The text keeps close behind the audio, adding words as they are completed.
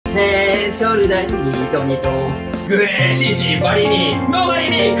Head, shoulder, knee, don't need to. Good, Shishi, Marini, no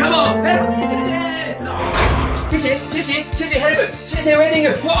Marini, come on, help me to the jet. Shishi, help, Shishi waiting.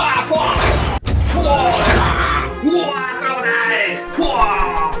 Wah, wah, wah, wah, crocodile,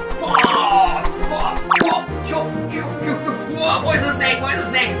 wah, wah, wah, wah, wah, poison snake, wah, wah,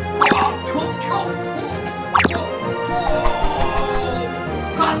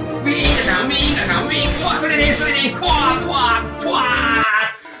 swinging, wah,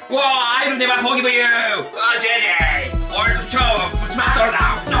 I will never forgive you. Oh, Jenny, or to show, smack her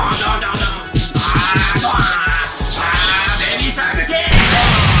down. No. Baby, suck again.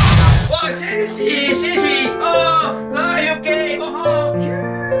 Oh, Shishi. Oh, are you okay? Go home.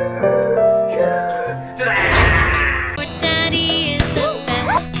 Your daddy is the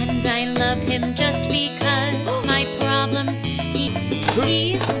best, and I love him just because my problems,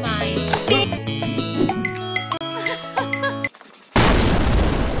 he's my big.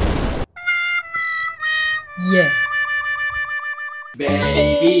 Yeah.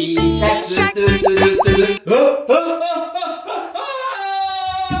 Baby shark, do.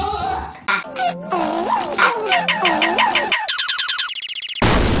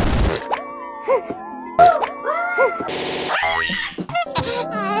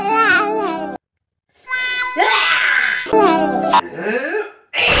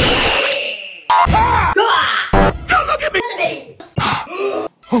 Don't look at me!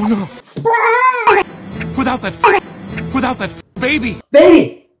 Oh no! Without that baby!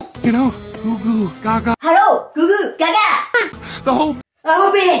 Baby! You know, goo goo gaga. Hello, goo goo gaga! The whole.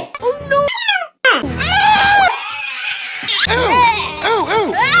 Baby! Oh no!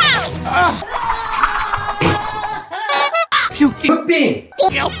 Ow! Puking. Pooping!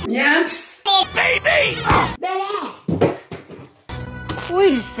 Yelp. Yamps! Baby! Baby!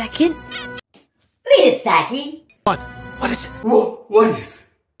 Wait a second. What is it? What is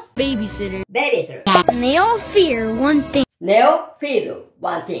Babysitter. babysitter? And they all fear one thing. Neo feed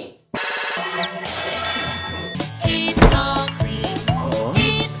one thing. It's all clean.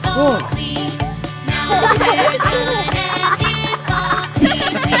 It's all clean. Now we're done and it's all clean.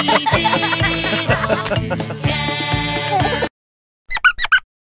 We did it all together.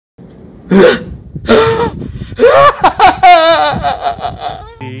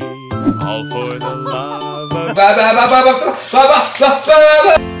 All for the love of.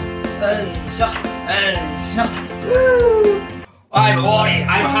 I'm worried.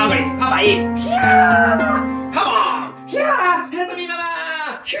 I'm hungry. Papa, eat. Come on. Help me, Mama.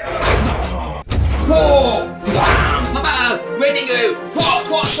 Papa, waiting you.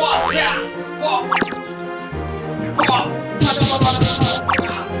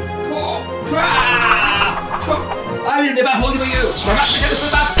 I will never forgive you. Mama,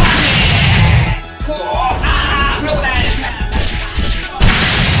 Papa,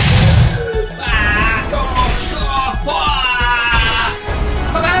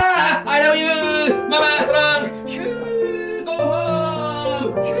 I love you. Mama, strong. Go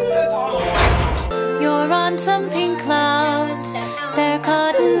home. You're on some pink clouds. They're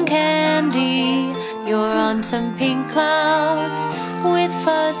cotton candy. You're on some pink clouds with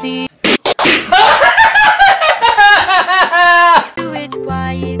fuzzy. It's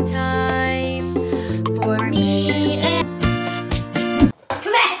quiet time for me and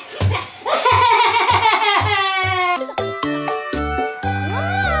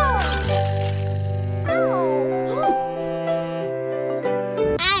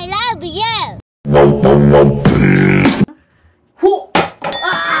I love you.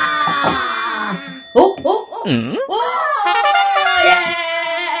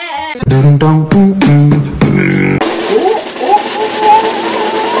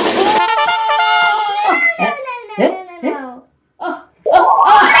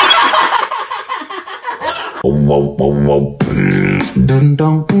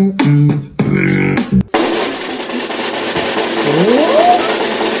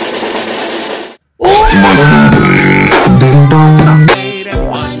 Made and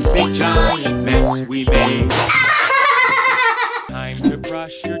one big giant mess we made. Time to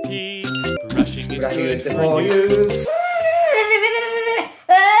brush your teeth. Brushing is good for you.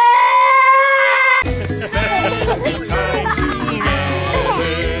 Especially time together.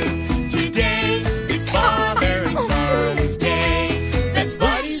 Today is Father and Son's Day. Best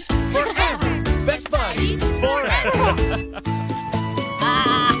buddies forever. Best buddies forever.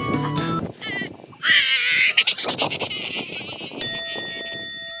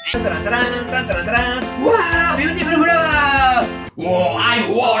 Wow, beautiful flower! Whoa, I'm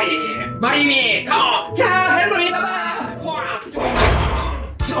worried. Marry me, come on! Yeah, help me, Papa!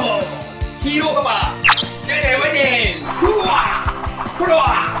 Hero, Papa! Get it, waiting!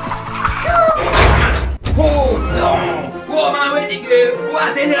 Hurrah!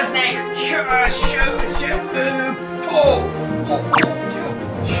 dangerous snake! Shoo, shoo, shoo, oh, oh, oh,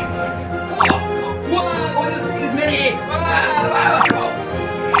 shoo, wow, what is it, many? Wow, shoo,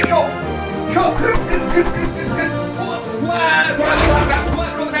 shoo, wow, crocodile,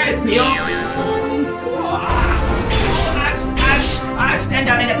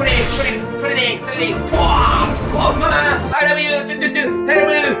 danger, swimming, oh, mama, I love you, help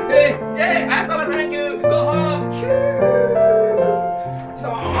me, I'm Papa, thank you, go home,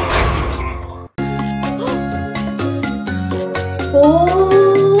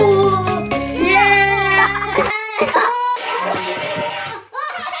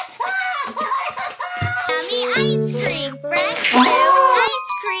 Yummy ice cream, fresh new ice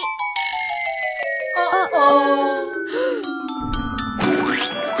cream.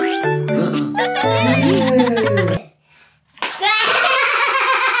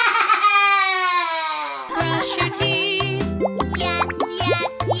 Brush your teeth. Yes,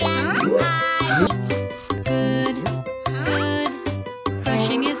 yes, yes. Good, good.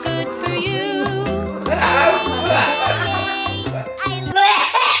 Brushing is good for you.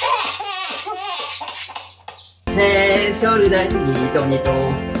 Head, shoulder, knee, toe,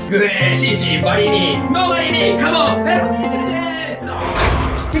 toe. Good, shishi, body me, no body me, come on, help me,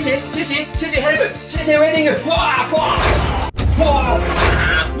 shishi, help, shishi, waiting, wah, wah, wah,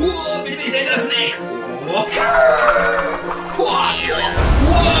 whoa, very dangerous snake, whoa,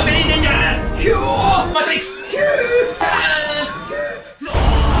 very dangerous, matrix, I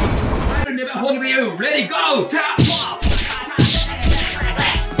will never hold you, ready, go,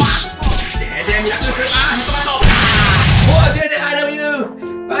 oh, JJ, I love you.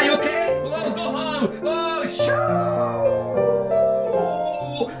 Are you okay? Oh, go home. Oh, shoo.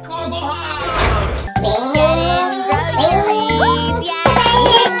 Go home.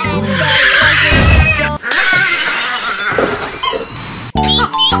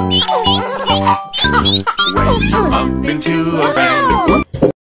 Bump into a random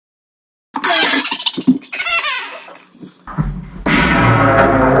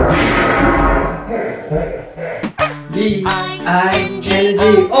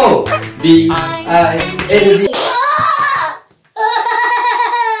B-I-N-G-O B-I-N-G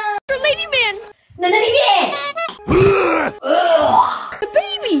Lady Man! The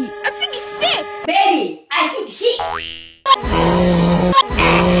baby! I think he's sick! Baby, I think shit.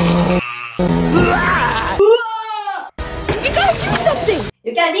 You gotta do something!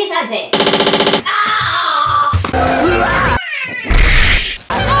 You can do something.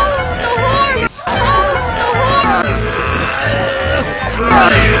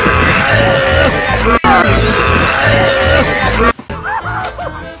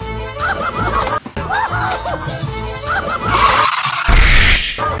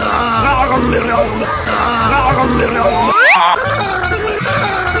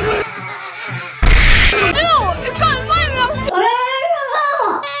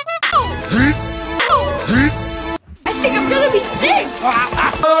 I think I'm gonna be sick!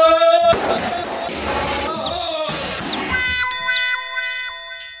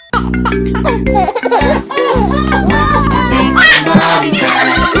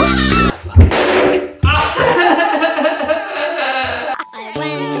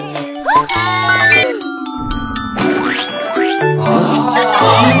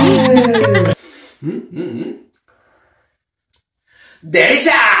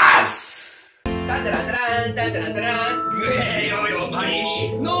 Delicious! Yo,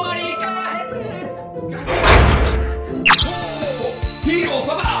 Marini, nobody can help me. Hero,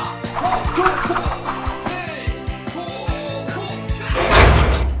 Papa!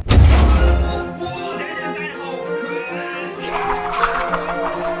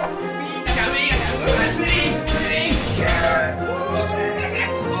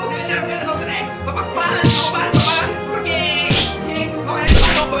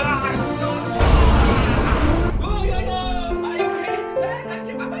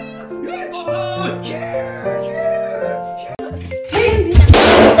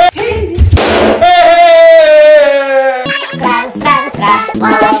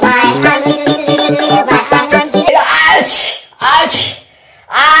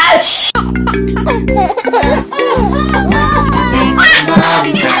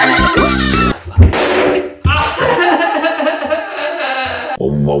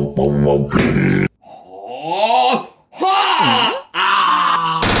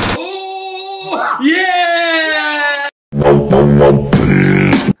 Oh, yeah!